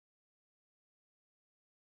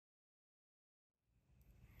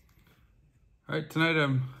All right, tonight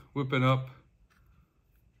I'm whipping up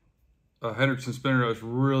a Hendrickson spinner that was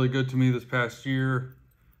really good to me this past year.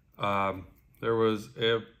 There was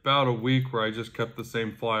about a week where I just kept the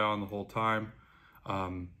same fly on the whole time.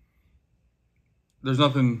 There's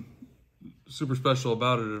nothing super special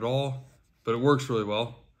about it at all, but it works really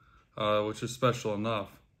well, which is special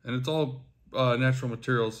enough. And it's all natural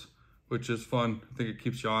materials, which is fun. I think it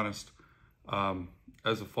keeps you honest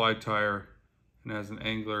as a fly tyer and as an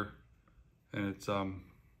angler. And it's,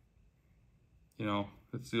 you know,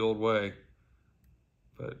 it's the old way,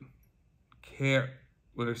 but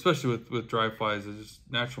especially with dry flies, it's just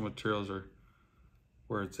natural materials are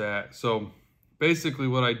where it's at. So basically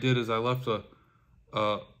what I did is I left a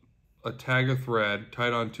tag of thread,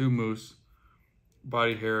 tied on 2 moose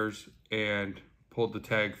body hairs, and pulled the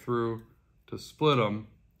tag through to split them.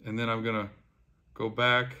 And then I'm gonna go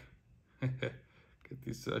back, get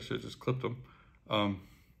these, I should have just clipped them.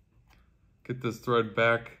 Get this thread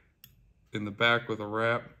back in the back with a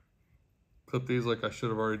wrap, clip these like I should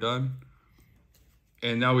have already done.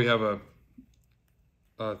 And now we have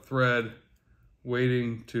a thread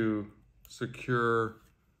waiting to secure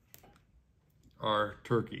our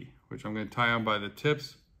turkey, which I'm going to tie on by the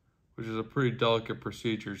tips, which is a pretty delicate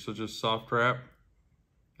procedure. So just soft wrap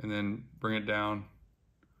and then bring it down.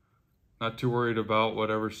 Not too worried about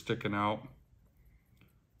whatever's sticking out,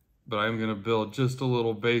 but I'm going to build just a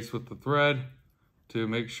little base with the thread to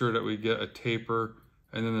make sure that we get a taper,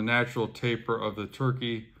 and then the natural taper of the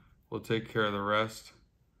turkey will take care of the rest.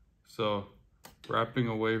 So wrapping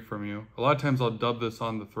away from you. A lot of times I'll dub this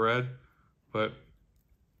on the thread, but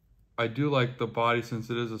I do like the body, since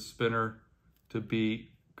it is a spinner, to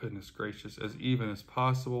be, goodness gracious, as even as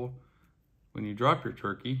possible. When you drop your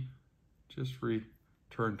turkey, just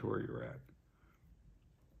return to where you're at.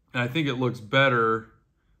 And I think it looks better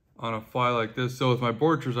on a fly like this. So with my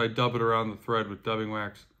Borchers, I dub it around the thread with dubbing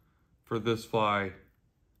wax. For this fly,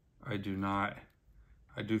 I do not.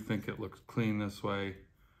 I do think it looks clean this way.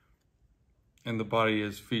 And the body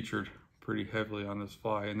is featured pretty heavily on this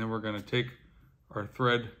fly. And then we're gonna take our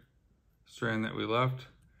thread strand that we left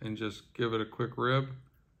and just give it a quick rib.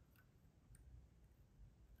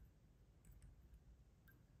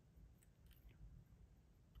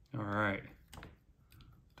 All right,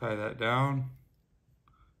 tie that down.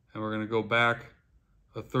 And we're gonna go back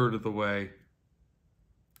a third of the way,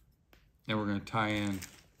 and we're gonna tie in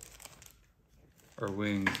our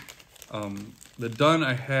wings. The dun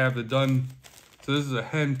I have, so this is a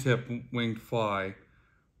hen tip winged fly,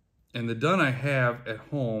 and the dun I have at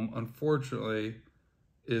home, unfortunately,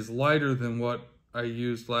 is lighter than what I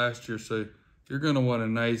used last year. So you're gonna want a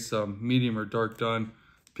nice medium or dark dun.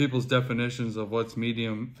 People's definitions of what's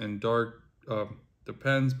medium and dark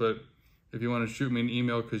depends, but if you want to shoot me an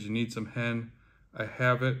email because you need some hen, I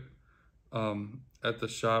have it at the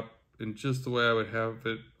shop in just the way I would have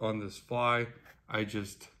it on this fly. I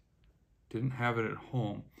just didn't have it at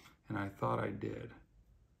home, and I thought I did.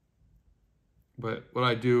 But what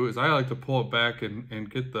I do is I like to pull it back and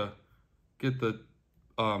get the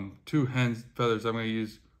 2 hen feathers I'm going to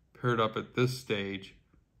use paired up at this stage,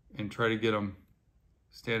 and try to get them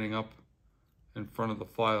standing up in front of the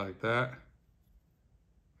fly like that.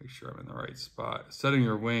 Make sure I'm in the right spot. Setting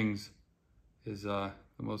your wings is the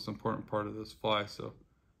most important part of this fly, so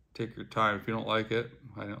take your time. If you don't like it,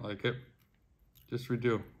 I didn't like it, just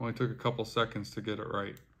redo. Only took a couple seconds to get it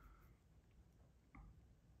right.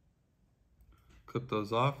 Clip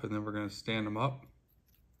those off, and then we're going to stand them up.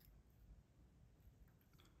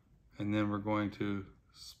 And then we're going to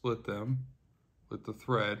split them with the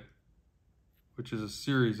thread, which is a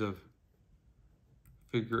series of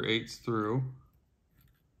figure 8s through.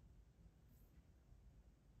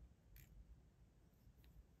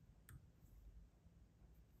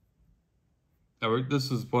 Now, this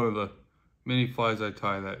is one of the mini flies I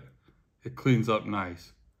tie that it cleans up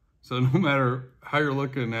nice. So no matter how you're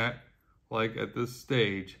looking at, like at this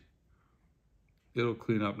stage, it'll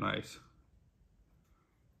clean up nice.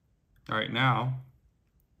 All right, now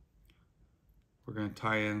we're gonna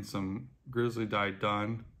tie in some grizzly dye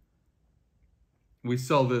dun. We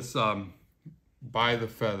sell this by the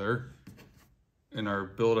feather in our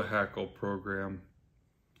Build a Hackle program.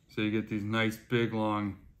 So you get these nice big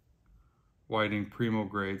long whiting primo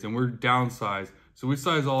grades, and we're downsized. So we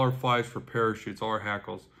size all our flies for parachutes, all our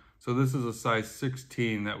hackles. So this is a size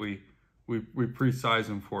 16 that we pre-size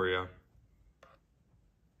them for you,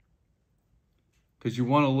 because you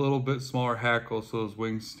want a little bit smaller hackle so those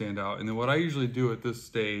wings stand out. And then what I usually do at this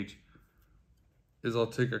stage is I'll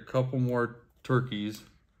take a couple more turkey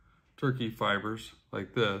fibers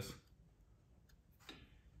like this,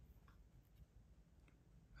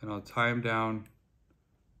 and I'll tie them down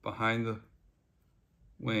behind the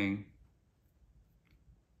wing,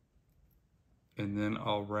 and then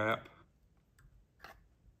I'll wrap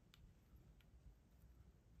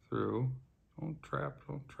through. Don't trap,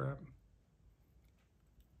 don't trap.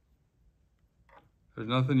 There's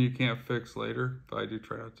nothing you can't fix later, but I do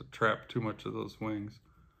try not to trap too much of those wings.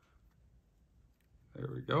 There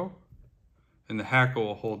we go. And the hackle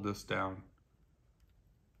will hold this down.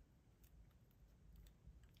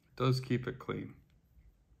 It does keep it clean.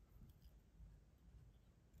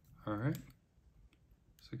 All right,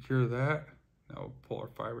 secure that. Now we'll pull our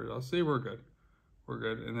fibers. I'll see we're good. We're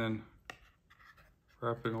good. And then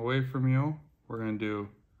wrapping away from you, we're gonna do,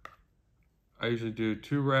 I usually do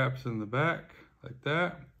 2 wraps in the back, like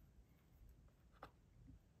that.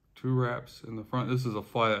 2 wraps in the front. This is a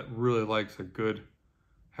fly that really likes a good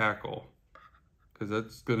hackle, because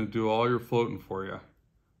that's gonna do all your floating for you.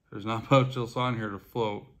 There's not much else on here to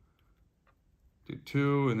float. Do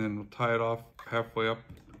 2, and then we'll tie it off halfway up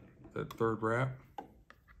that 3rd wrap.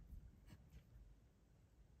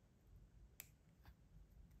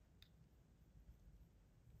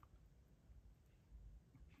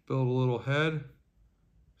 Build a little head,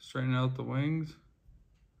 straighten out the wings,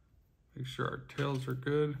 make sure our tails are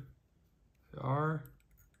good. They are.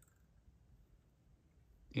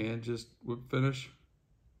 And just whip finish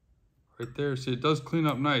right there. See, it does clean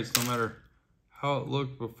up nice no matter how it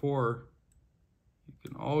looked before. You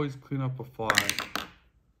can always clean up a fly.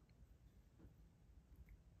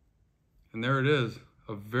 And there it is,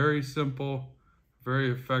 a very simple,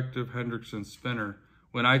 very effective Hendrickson spinner.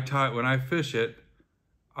 When I fish it,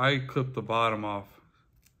 I clip the bottom off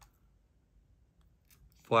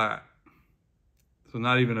flat. So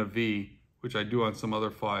not even a V, which I do on some other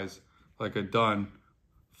flies, like a dun,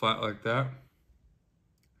 flat like that.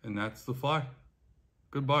 And that's the fly.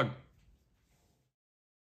 Good bug.